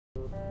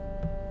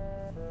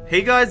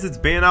Hey guys, it's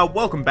Banner.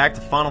 Welcome back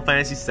to Final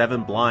Fantasy VII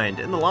Blind.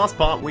 In the last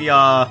part, we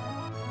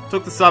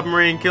took the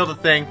submarine, killed the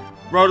thing,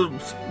 rode a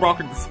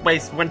rocket to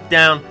space, went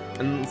down,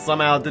 and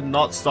somehow did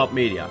not stop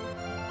meteor.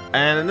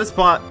 And in this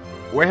part,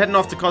 we're heading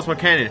off to Cosmo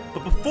Canyon.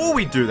 But before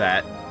we do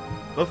that,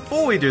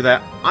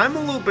 I'm a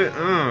little bit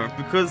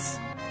because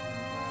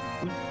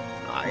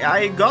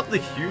I got the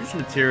huge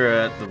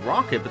materia at the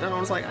rocket, but then I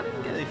was like, I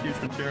didn't get a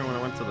huge materia when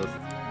I went to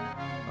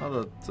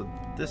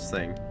this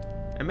thing.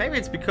 And maybe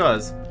it's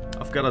because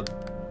I've got to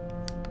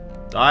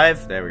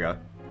dive. There we go.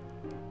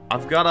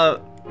 I've got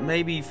to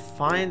maybe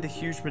find the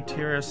huge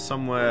materia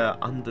somewhere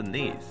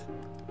underneath.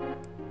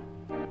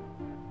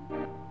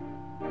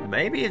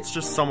 Maybe it's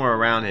just somewhere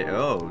around here.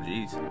 Oh,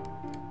 jeez.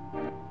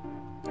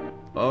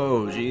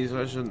 Oh, jeez.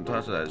 I shouldn't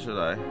touch that, should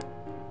I?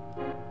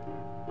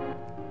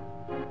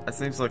 That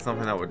seems like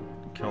something that would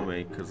kill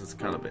me because it's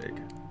kind of big.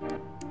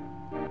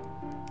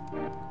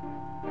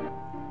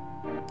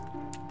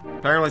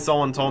 Apparently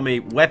someone told me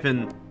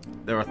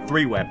there are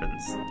 3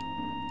 weapons.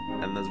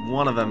 And there's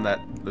one of them that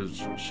the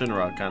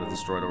Shinra kind of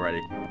destroyed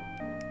already.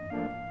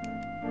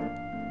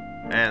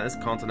 Man, this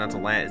continental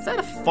land. Is that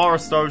a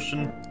forest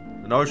ocean?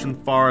 An ocean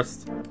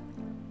forest?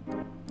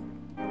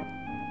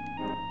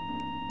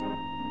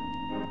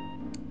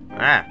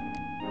 Ah.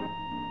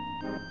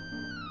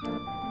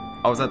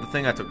 Oh, is that the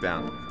thing I took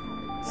down?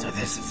 So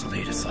this is to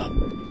lead us up.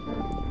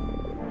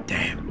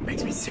 Damn,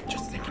 makes me sick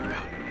just thinking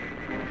about it.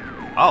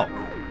 Oh.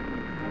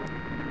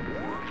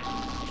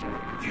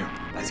 Phew,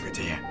 that's good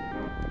to hear.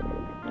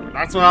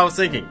 That's what I was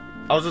thinking.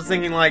 I was just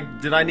thinking,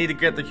 like, did I need to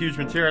get the huge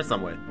materia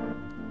somewhere?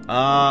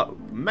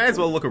 May as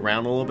well look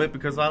around a little bit,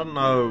 because I don't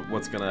know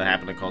what's gonna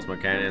happen to Cosmo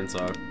Canyon,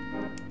 so...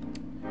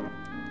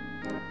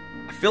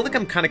 I feel like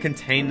I'm kind of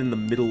contained in the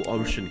middle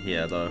ocean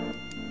here, though.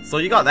 So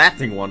you got that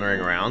thing wandering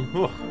around.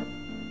 Whew.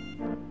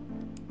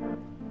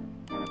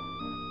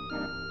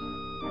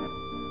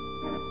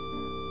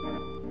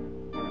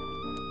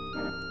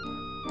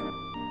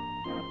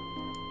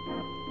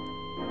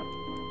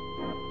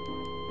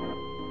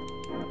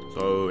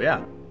 So,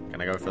 yeah.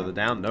 Can I go further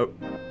down? Nope.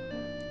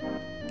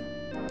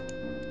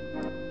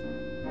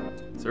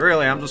 So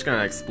really, I'm just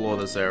gonna explore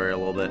this area a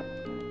little bit.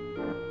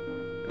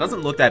 It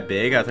doesn't look that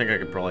big. I think I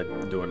could probably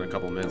do it in a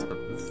couple of minutes, but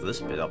it's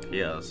this bit up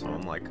here, so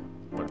I'm like,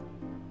 what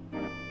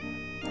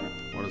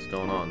is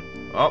going on?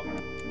 Oh!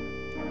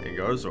 There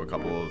goes, or a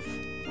couple of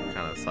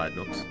kind of side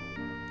nooks.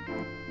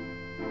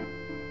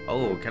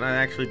 Oh, can I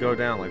actually go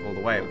down, like, all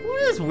the way?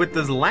 What is with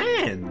this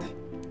land?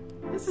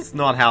 This is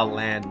not how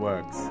land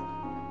works.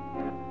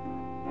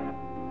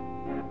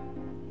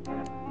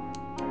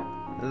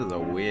 This is a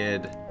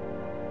weird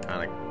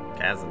kind of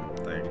chasm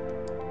thing.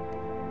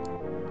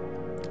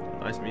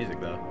 Nice music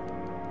though.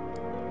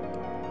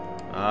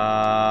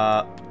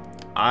 I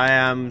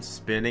am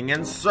spinning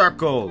in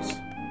circles.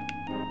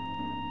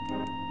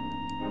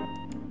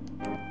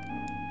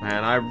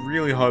 Man, I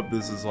really hope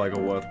this is like a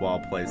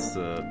worthwhile place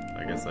to,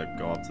 I guess, like,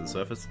 go up to the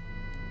surface.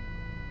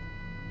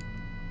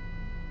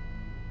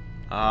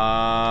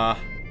 Oh,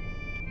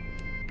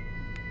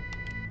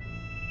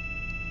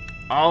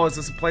 is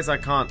this a place I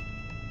can't?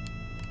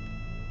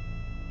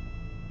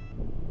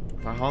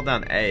 If I hold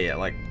down A, it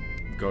like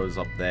goes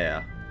up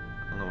there.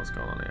 I don't know what's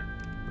going on here.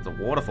 There's a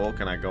waterfall.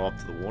 Can I go up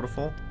to the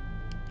waterfall?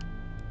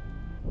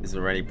 Is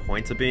there any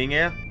point to being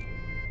here?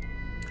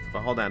 If I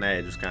hold down A,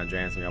 it just kind of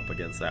jams me up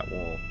against that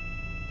wall.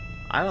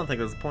 I don't think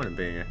there's a point in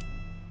being here.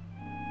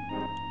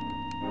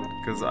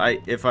 Because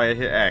if I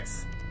hit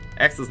X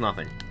does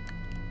nothing.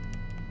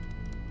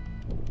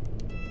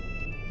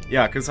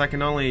 Yeah, because I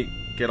can only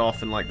get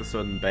off in like the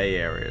certain bay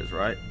areas,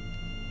 right?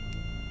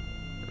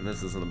 And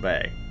this isn't a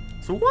bay.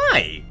 So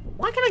why?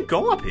 Why can't I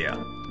go up here?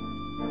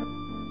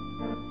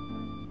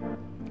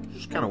 It's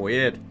just kind of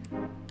weird.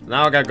 So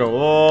now I gotta go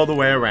all the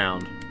way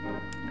around.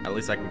 At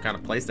least I can kind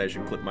of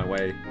PlayStation clip my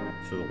way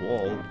through the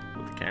wall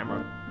with the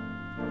camera.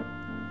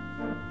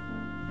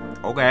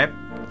 Okay.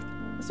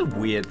 That's a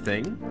weird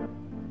thing.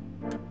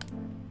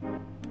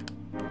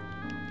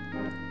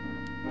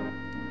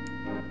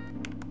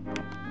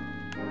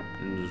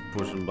 And just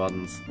pushing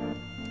buttons.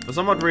 For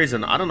some odd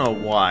reason, I don't know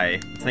why.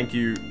 Thank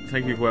you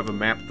whoever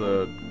mapped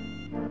the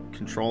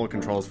controller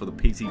controls for the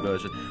PC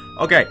version.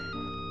 Okay,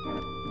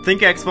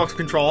 think Xbox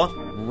controller,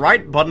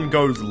 right button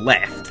goes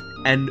left,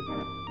 and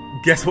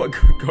guess what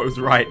goes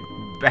right?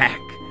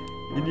 Back.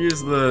 You can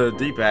use the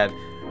D-pad,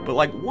 but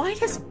like, why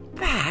does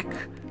back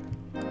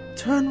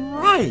turn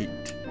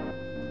right?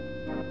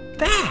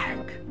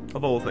 Back!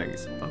 Of all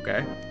things.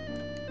 Okay.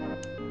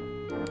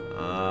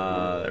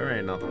 There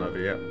ain't nothing over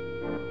here.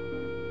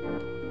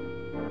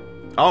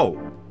 Oh,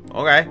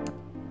 okay.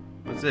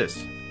 What's this?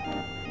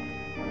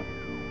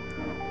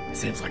 It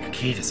seems like a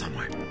key to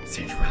somewhere. It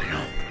seems really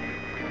old.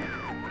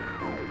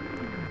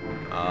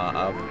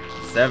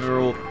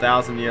 Several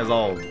thousand years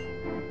old.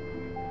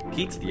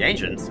 Key to the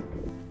ancients?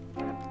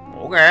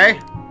 Okay.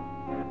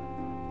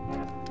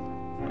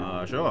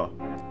 Sure.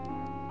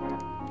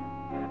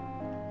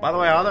 By the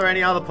way, are there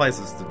any other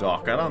places to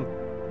dock? I don't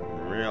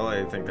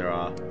really think there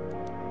are.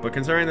 But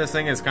considering this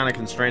thing is kind of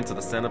constrained to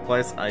the center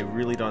place, I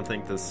really don't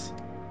think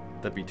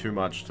that'd be too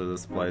much to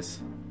this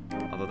place.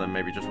 Other than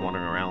maybe just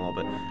wandering around a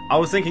little bit. I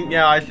was thinking,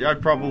 yeah, I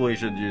probably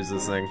should use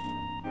this thing.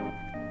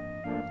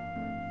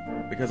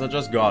 Because I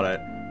just got it.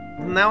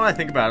 Now when I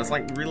think about it, it's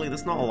like, really,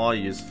 there's not a lot of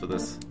use for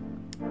this.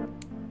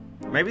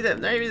 Maybe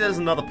there's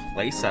another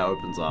place that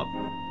opens up.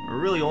 But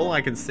really, all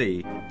I can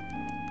see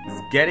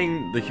is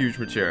getting the huge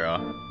materia,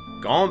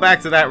 going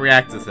back to that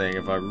reactor thing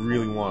if I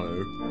really want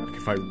to. Like,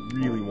 if I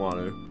really want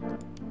to.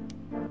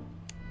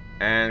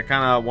 And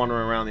kind of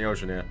wandering around the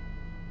ocean here.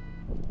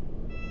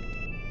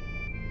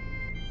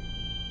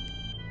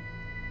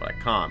 But I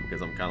can't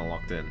because I'm kind of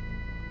locked in.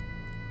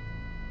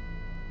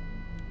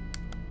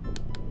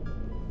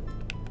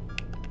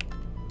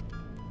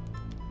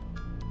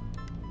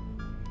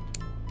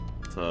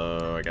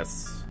 So I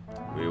guess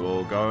we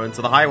will go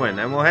into the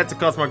Highwind and we'll head to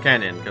Cosmo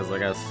Canyon because I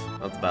guess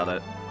that's about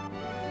it.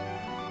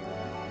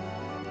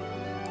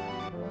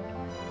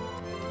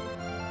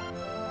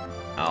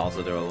 I'll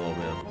also do a little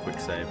bit of a quick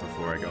save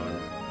before I go in.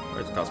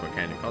 Where's Cosmo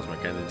Canyon? Cosmo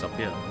Canyon's up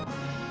here.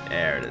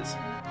 There it is.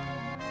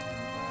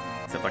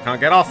 Except I can't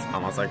get off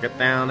unless I get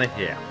down to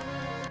here.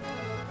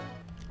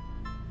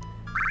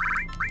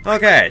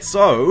 Okay,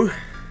 so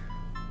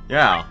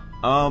yeah,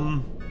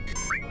 I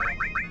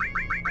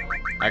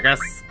guess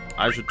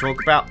I should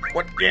talk about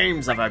what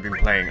games have I been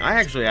playing. I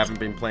actually haven't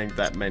been playing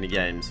that many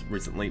games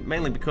recently,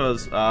 mainly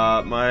because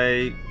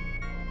my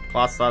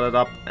class started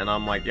up and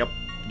I'm like, yep,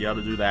 you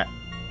gotta do that.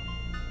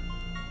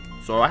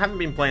 So I haven't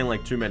been playing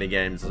like too many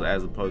games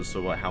as opposed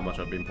to how much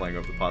I've been playing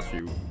over the past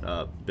few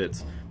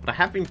bits. But I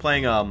have been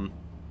playing a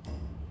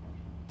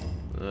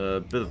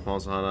bit of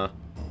Monster Hunter.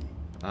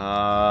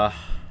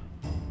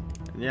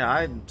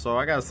 Yeah, so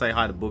I gotta say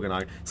hi to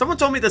Booganag. Someone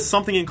told me there's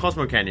something in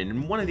Cosmo Canyon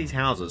in one of these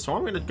houses, so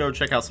I'm gonna go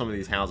check out some of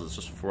these houses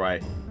just before I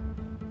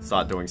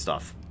start doing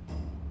stuff.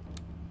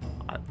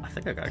 I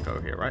think I gotta go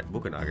here, right?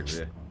 Booganag is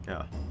here.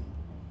 Yeah.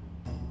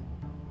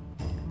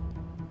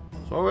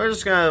 So we're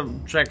just gonna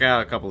check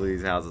out a couple of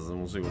these houses and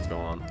we'll see what's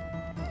going on.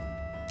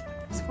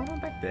 What's going on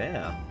back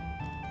there?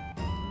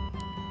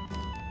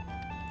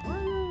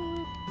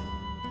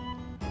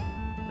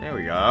 There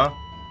we go.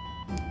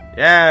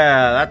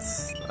 Yeah,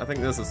 that's... I think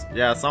this is...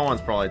 Yeah, someone's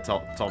probably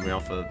told me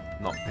off for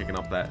not picking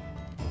up that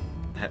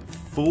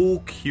full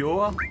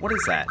cure? What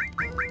is that?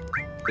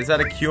 Is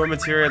that a cure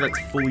materia that's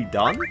fully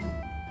done?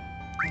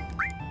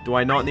 Do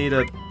I not need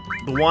a...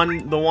 The one,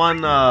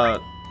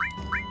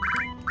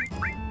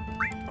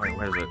 wait,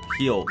 where is it?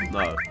 Heal.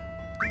 No.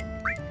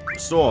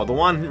 Restore. The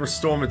one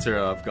restore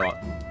material I've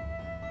got.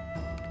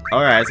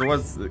 Okay, so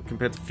what's it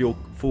compared to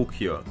full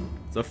cure?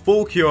 So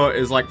full cure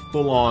is like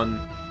full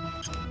on...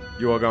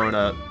 You are going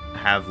to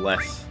have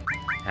less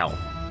health.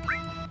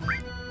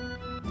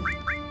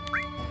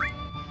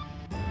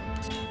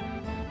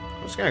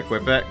 I'm just going to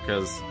equip it,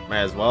 because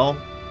may as well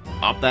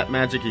up that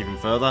magic even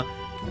further.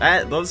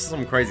 Those are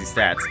some crazy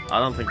stats. I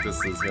don't think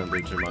this is going to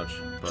do too much,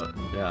 but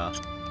yeah.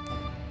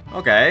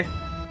 Okay.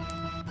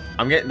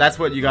 I'm getting. That's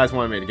what you guys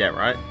wanted me to get,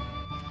 right?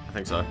 I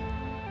think so.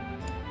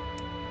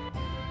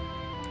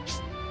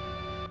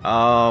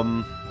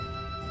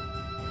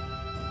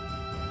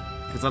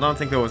 Because I don't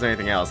think there was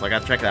anything else. Like, I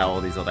checked out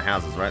all these other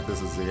houses, right?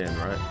 This is the inn,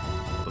 right?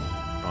 The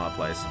bar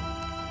place.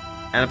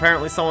 And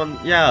apparently someone...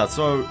 Yeah,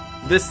 so...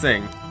 This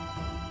thing...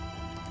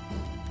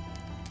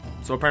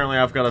 So apparently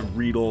I've got to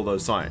read all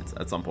those signs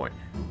at some point.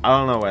 I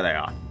don't know where they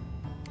are.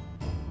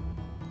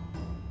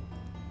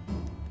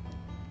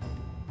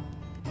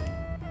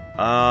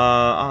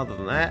 Other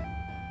than that...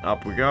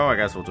 Up we go. I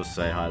guess we'll just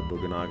say hi to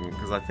Booganogin,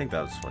 because I think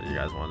that's what you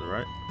guys wanted,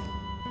 right?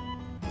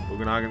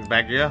 Booganogin's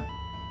back here?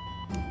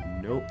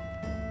 Nope.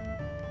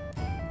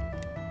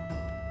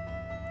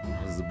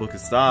 This is the Book of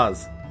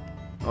Stars.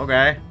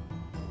 Okay.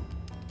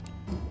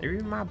 Maybe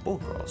in my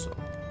book also.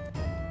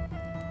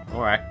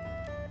 Alright.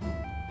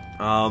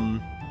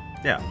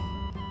 Yeah.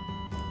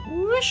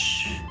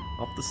 Whoosh!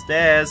 Up the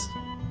stairs.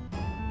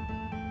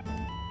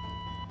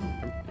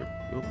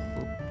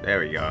 There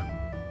we go.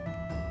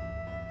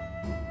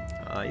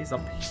 He's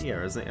up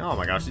here, isn't he? Oh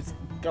my gosh, he's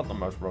got the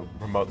most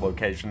remote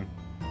location.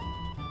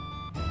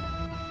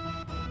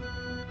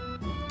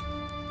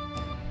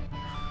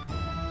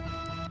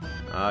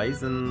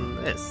 He's in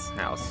this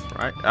house,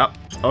 right? Oh,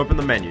 open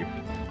the menu.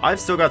 I've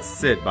still got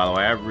Sid, by the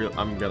way.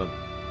 I'm gonna...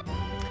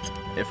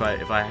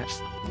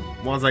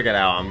 Once I get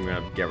out, I'm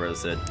gonna get rid of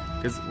Sid.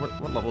 Because,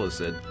 what level is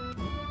Sid?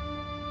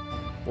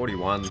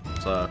 41,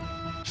 so...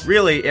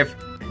 Really,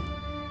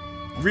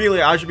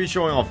 I should be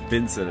showing off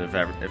Vincent,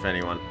 if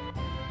anyone.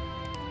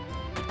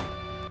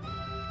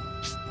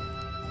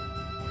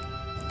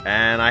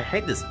 And I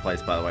hate this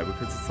place, by the way,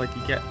 because it's like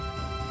you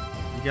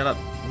gotta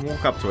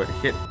walk up to it,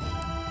 hit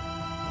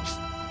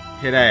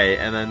A,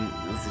 and then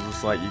it's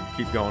just like you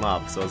keep going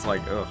up, so it's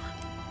like, ugh.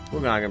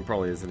 Booganoggin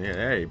probably isn't here.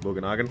 Hey,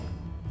 Booganoggin.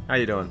 How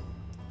you doing?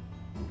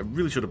 I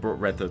really should have brought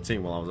Red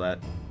 13 while I was at.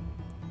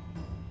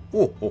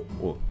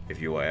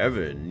 If you are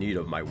ever in need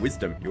of my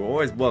wisdom, you're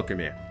always welcome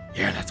here.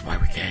 Yeah, that's why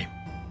we came.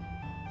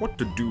 What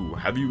to do?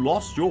 Have you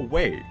lost your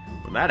way?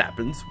 When that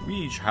happens, we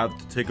each have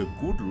to take a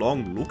good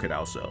long look at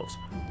ourselves.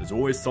 There's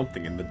always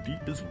something in the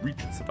deepest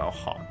reaches of our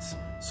hearts.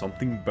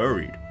 Something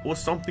buried, or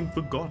something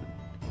forgotten.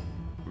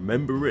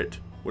 Remember it,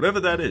 whatever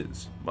that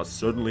is, must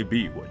certainly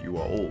be what you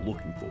are all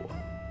looking for.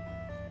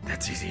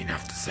 That's easy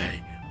enough to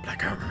say, but I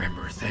can't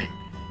remember a thing.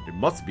 It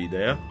must be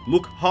there.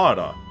 Look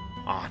harder.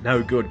 Ah,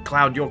 no good.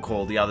 Cloud, you'll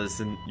call the others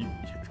in...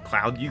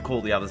 Cloud, you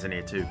call the others in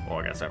here too. Oh,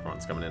 I guess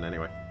everyone's coming in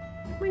anyway.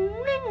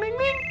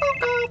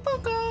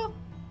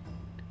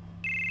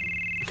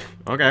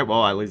 Okay,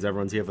 well, at least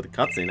everyone's here for the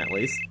cutscene, at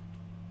least.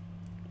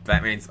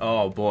 That means,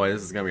 oh boy,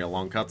 this is gonna be a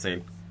long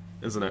cutscene,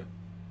 isn't it?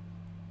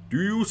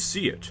 Do you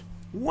see it?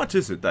 What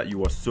is it that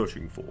you are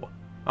searching for?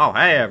 Oh,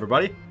 hey,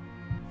 everybody.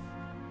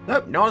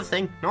 Nope, not a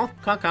thing. No,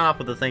 can't come up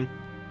with a thing.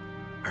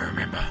 I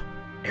remember.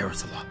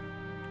 Aerosola.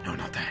 No,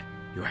 not that.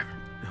 You haven't.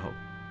 Oh.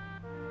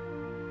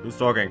 Who's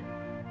talking?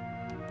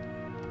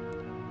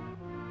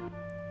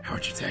 How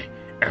would you say?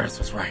 Eris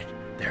was right.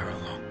 There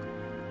along.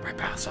 Right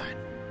by our side.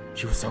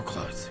 She was so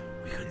close.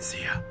 We couldn't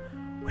see her.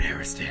 What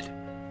Eris did.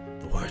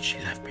 The words she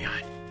left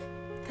behind.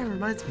 That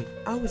reminds me.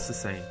 I was the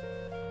same.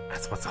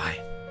 That's what's I.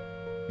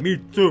 Me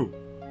too.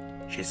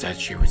 She said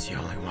she was the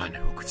only one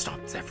who could stop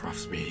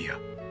Sephiroth's meteor.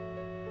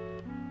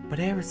 But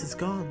Eris is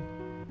gone.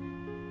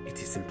 It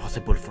is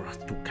impossible for us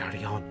to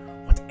carry on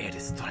what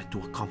Eris tried to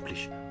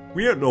accomplish.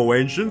 We ain't no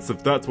ancients,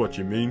 if that's what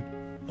you mean.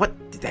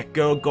 What? Did that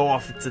girl go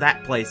off into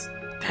that place?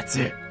 That's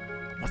it.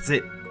 What's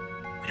it?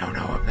 We don't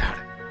know about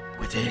it.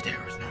 What did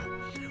Eris know?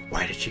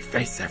 Why did she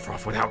face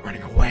Sephiroth without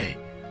running away?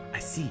 I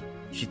see.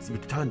 She's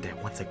returned there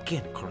once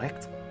again,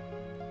 correct?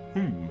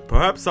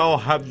 Perhaps I'll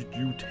have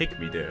you take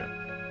me there.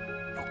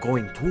 You're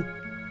going to?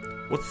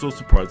 What's so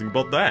surprising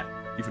about that?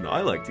 Even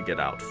I like to get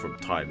out from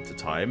time to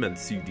time and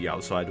see the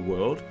outside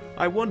world.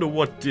 I wonder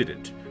what did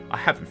it. I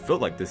haven't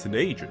felt like this in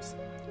ages.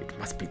 It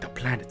must be the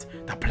planet.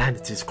 The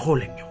planet is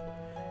calling you.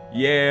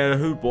 Yeah,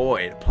 oh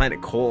boy, the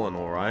planet calling,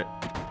 alright.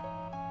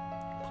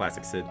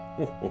 Classic Sid.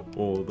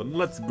 Then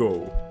let's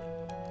go.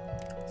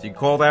 So you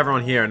called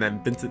everyone here and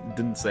then Vincent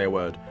didn't say a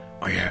word.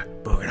 Oh yeah,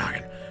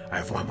 Boogenhagen, I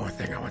have one more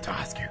thing I want to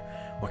ask you.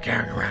 We're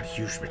carrying around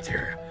huge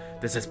material.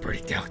 This is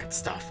pretty delicate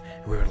stuff,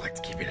 and we would like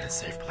to keep it in a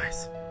safe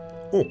place.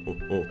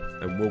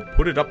 And we'll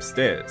put it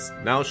upstairs.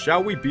 Now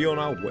shall we be on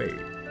our way?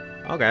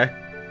 Okay.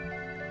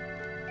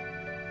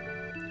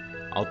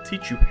 I'll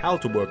teach you how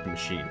to work the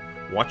machine.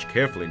 Watch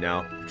carefully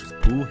now. Just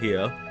pull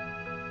here.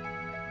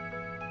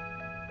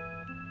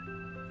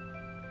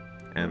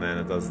 And then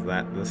it does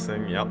this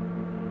thing, yep.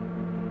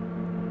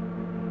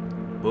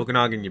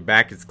 Boogenhagen, your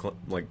back is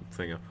like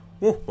thing.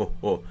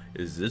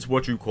 Is this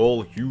what you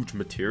call huge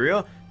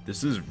materia?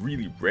 This is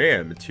really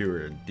rare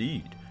materia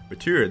indeed.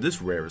 Materia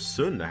this rare is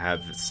certain to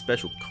have a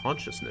special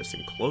consciousness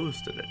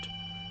enclosed in it.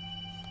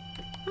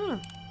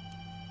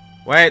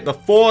 Wait, the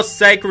 4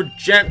 sacred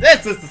gems.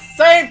 This is the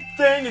same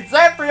thing as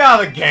every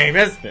other game,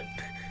 isn't it?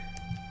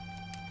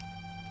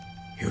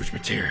 Huge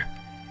materia.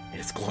 It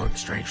is glowing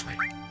strangely.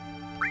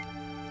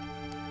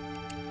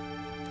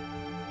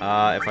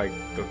 If I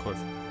go close.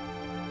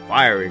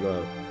 Fiery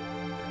glow.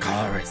 The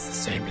color is the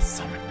same as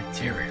summoned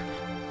materia.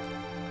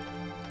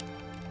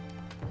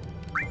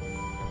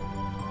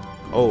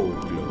 Oh,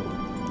 glow.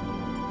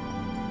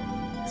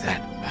 Is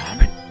that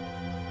Bahamut?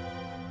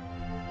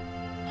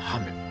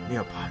 Bahamut.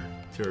 Neo Bahamut.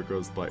 Materia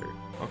grows lighter.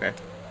 Okay.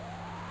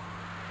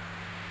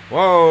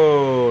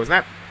 Whoa,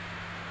 snap!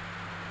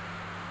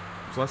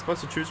 Was I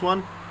supposed to choose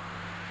one?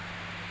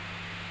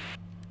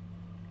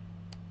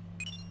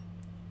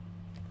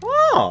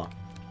 Oh!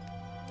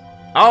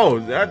 Oh,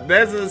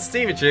 there's a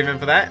Steam achievement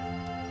for that.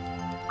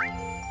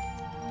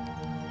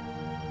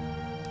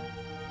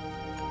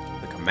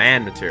 The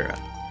command materia.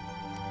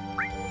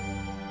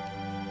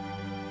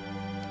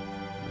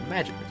 The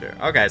magic materia.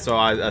 Okay, so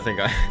I think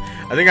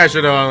I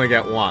should have only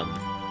get one.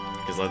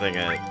 Because I think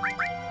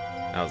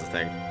that was the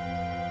thing.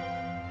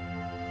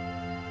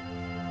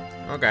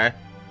 Okay.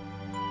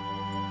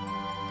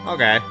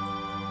 Okay.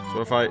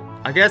 So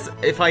I guess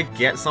if I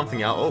get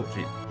something out, oh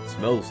geez, it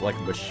smells like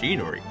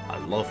machinery. I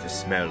love this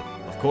smell.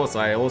 Of course,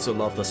 I also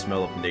love the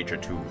smell of nature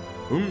too.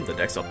 The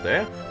deck's up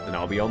there? Then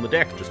I'll be on the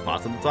deck, just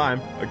passing the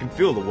time. I can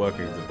feel the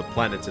workings of the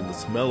planets in the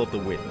smell of the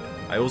wind.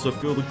 I also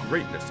feel the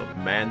greatness of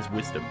man's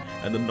wisdom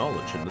and the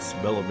knowledge in the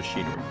smell of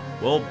machinery.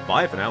 Well,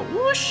 bye for now.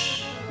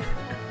 Whoosh!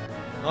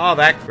 Oh,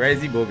 that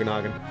crazy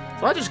Boogenhagen.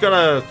 So I just got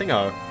a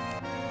thingo.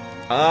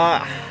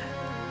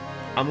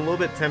 I'm a little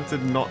bit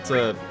tempted not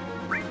to...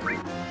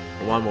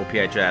 One more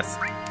PHS.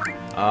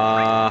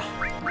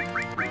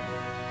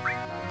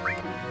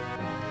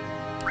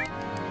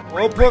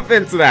 We'll put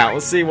Vincent out.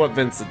 We'll see what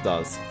Vincent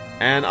does.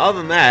 And other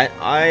than that,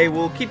 I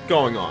will keep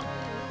going on.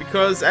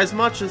 Because as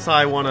much as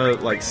I want to,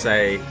 like,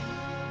 say...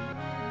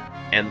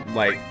 And,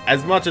 like,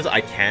 as much as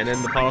I can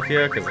end the part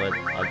here, because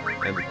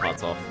I've ended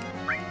parts off.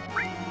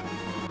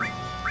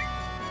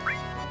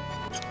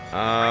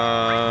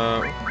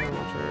 Yeah,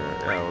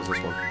 it was this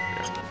one.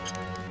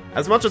 Yeah.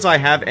 As much as I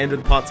have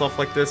ended parts off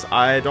like this,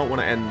 I don't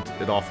want to end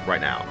it off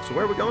right now. So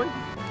where are we going?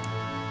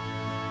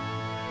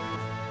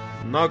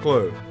 No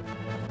clue.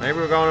 Maybe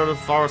we're going to the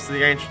Forest of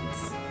the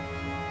Ancients.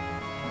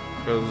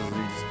 Because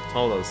he's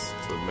told us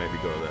to maybe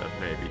go there,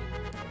 maybe.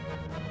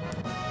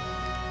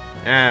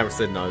 And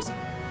Sid knows.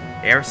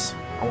 Eris,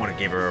 I want to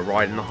give her a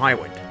ride in the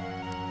Highwind.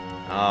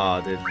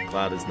 Ah, dude,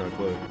 Cloud has no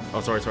clue.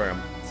 Oh, sorry,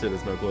 Sid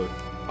has no clue.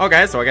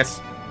 Okay, so I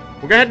guess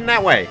we'll go heading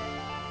that way.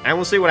 And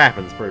we'll see what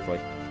happens, briefly.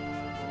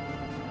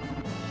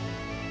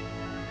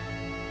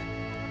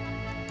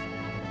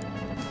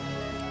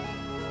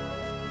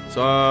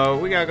 So,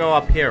 we gotta go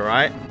up here,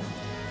 right?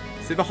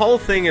 See, the whole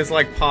thing is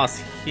like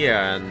past here,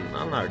 and I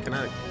don't know, can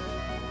I...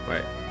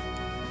 Wait.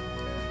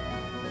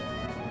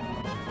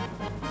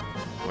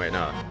 Wait,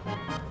 no.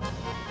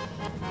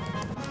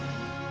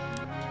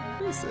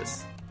 What is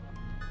this?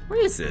 What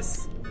is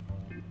this?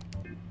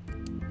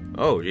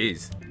 Oh,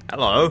 jeez.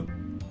 Hello.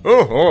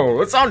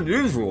 Oh, it's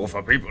unusual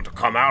for people to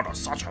come out of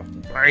such a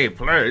brave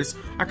place.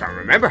 I can't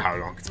remember how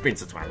long it's been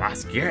since my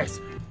last guess.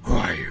 Who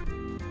are you?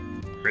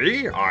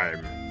 Me? I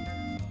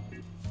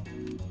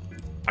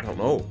don't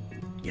know.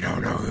 You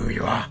don't know who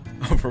you are?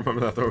 I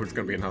remember that I thought it was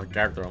going to be another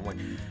character. I'm like,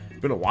 it's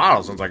been a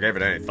while since I gave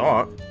it any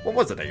thought. What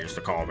was it they used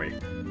to call me?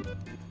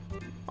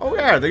 Oh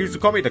yeah, they used to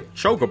call me the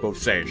Chocobo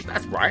Sage.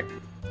 That's right.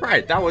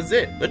 Right, that was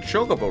it. The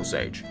Chocobo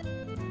Sage.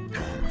 No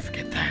one will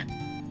forget that.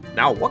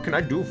 Now, what can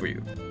I do for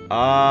you?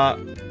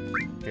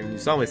 Can you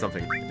sell me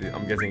something?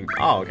 I'm guessing...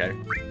 Oh, okay.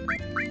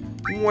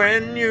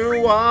 When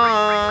you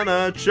want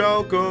a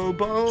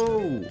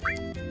Chocobo.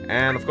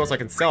 And, of course, I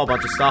can sell a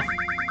bunch of stuff.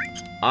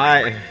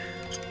 I've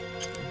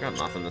got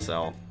nothing to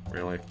sell,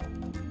 really.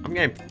 I'm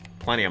getting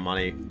plenty of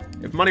money.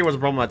 If money was a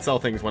problem, I'd sell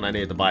things when I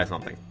needed to buy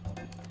something.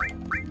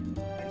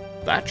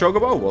 That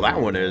Chocobo? Well, that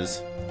one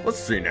is. Let's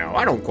see now.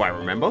 I don't quite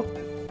remember.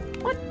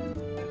 What?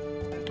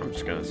 I'm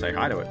just gonna say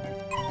hi to it.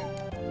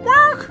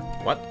 Mark!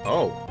 What?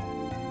 Oh.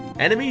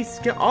 Enemy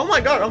skill. Oh my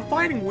god, I'm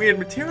finding weird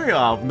material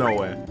out of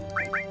nowhere.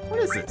 What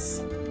is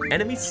this?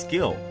 Enemy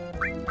skill.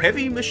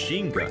 Heavy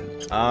machine gun.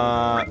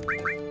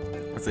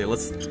 Let's see,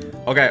 let's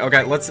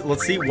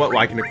see what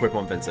I can equip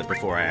on Vincent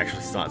before I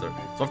actually start there.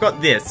 So I've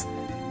got this,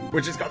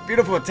 which has got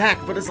beautiful attack,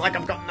 but it's like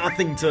I've got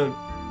nothing to...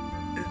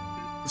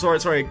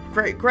 Sorry,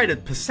 greater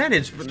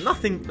percentage, but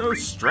nothing, no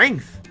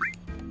strength.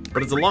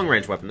 But it's a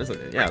long-range weapon, isn't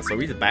it? Yeah, so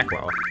he's a back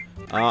rower.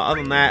 Other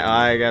than that,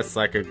 I guess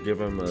I could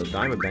give him a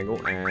diamond bangle,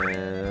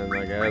 and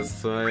I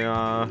guess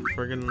a,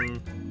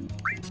 friggin'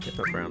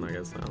 hippo crown, I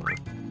guess, I don't know.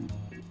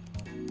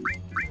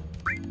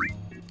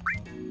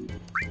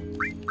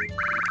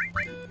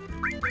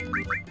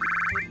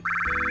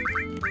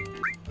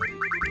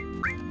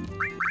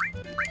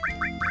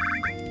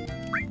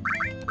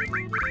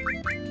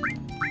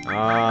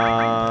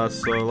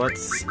 So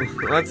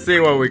let's see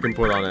what we can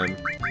put on him.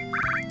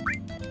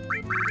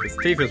 His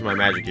Tifa's my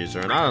magic user,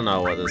 and I don't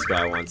know what this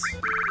guy wants.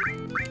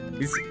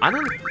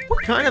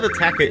 What kind of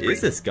attacker is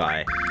this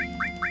guy?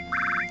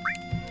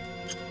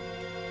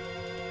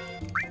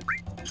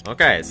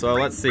 Okay, so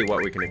let's see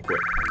what we can equip.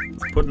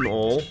 Let's put an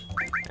all,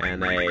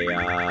 and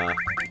a,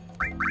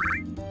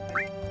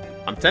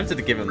 I'm tempted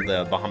to give him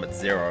the Bahamut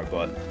Zero,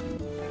 but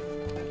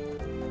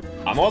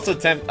I'm also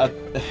tempted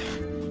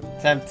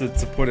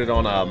to put it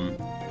on,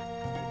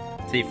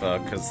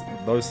 Tifa, because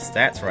those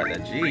stats right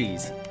there,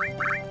 jeez.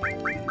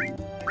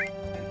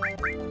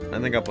 I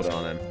think I'll put it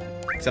on him.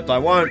 Except I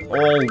won't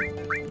all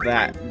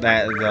that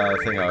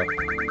thingo.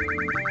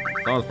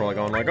 Someone's probably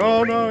going like,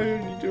 oh no, you're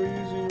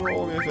using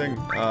all of your thing.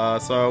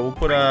 So we'll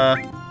put a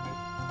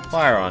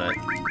fire on it.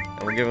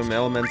 And we'll give him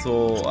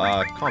elemental,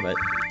 comet.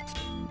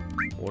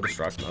 Or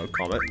destruct, no,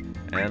 comet.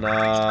 And,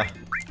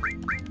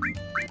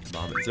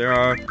 Bahamut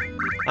Zero. I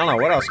don't know,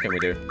 what else can we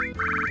do?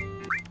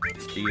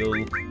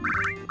 Steel.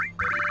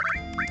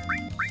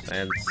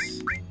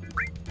 Sense.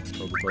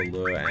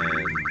 Lure,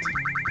 and...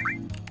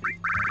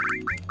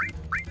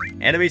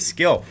 Enemy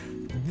skill.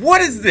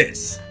 What is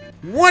this?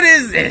 What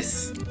is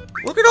this?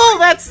 Look at all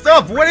that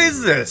stuff. What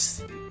is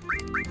this?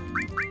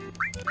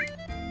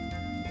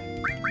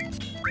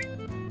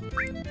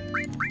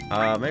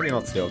 Maybe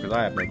not skill, because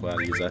I have no clue how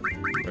to use that.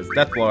 Whereas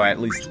Death Blow, I at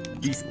least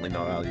decently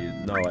know how to use.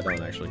 No, I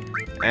don't actually.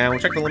 And we'll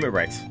check the limit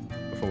breaks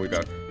before we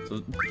go.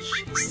 So,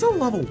 she's still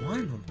level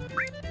 1.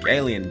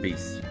 Alien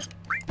Beast.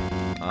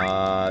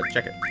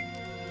 Check it.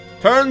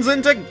 Turns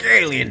into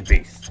Galleon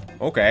Beast.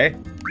 Okay.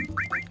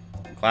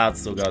 Cloud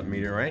still got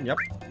Meteor Rain, yep.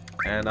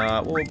 And,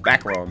 we'll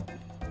back row him.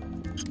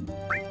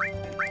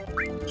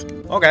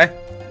 Okay.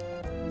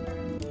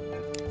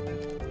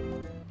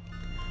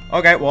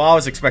 Okay, well, I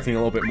was expecting a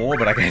little bit more,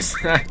 but I guess...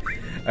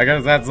 I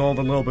guess that's all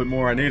the little bit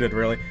more I needed,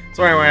 really.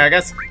 So anyway, I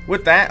guess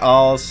with that,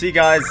 I'll see you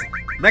guys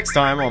next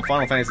time on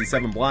Final Fantasy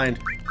VII Blind,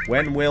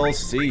 when we'll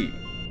see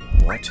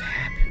what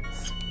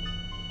happens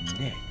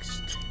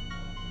next.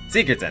 See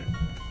you kids then.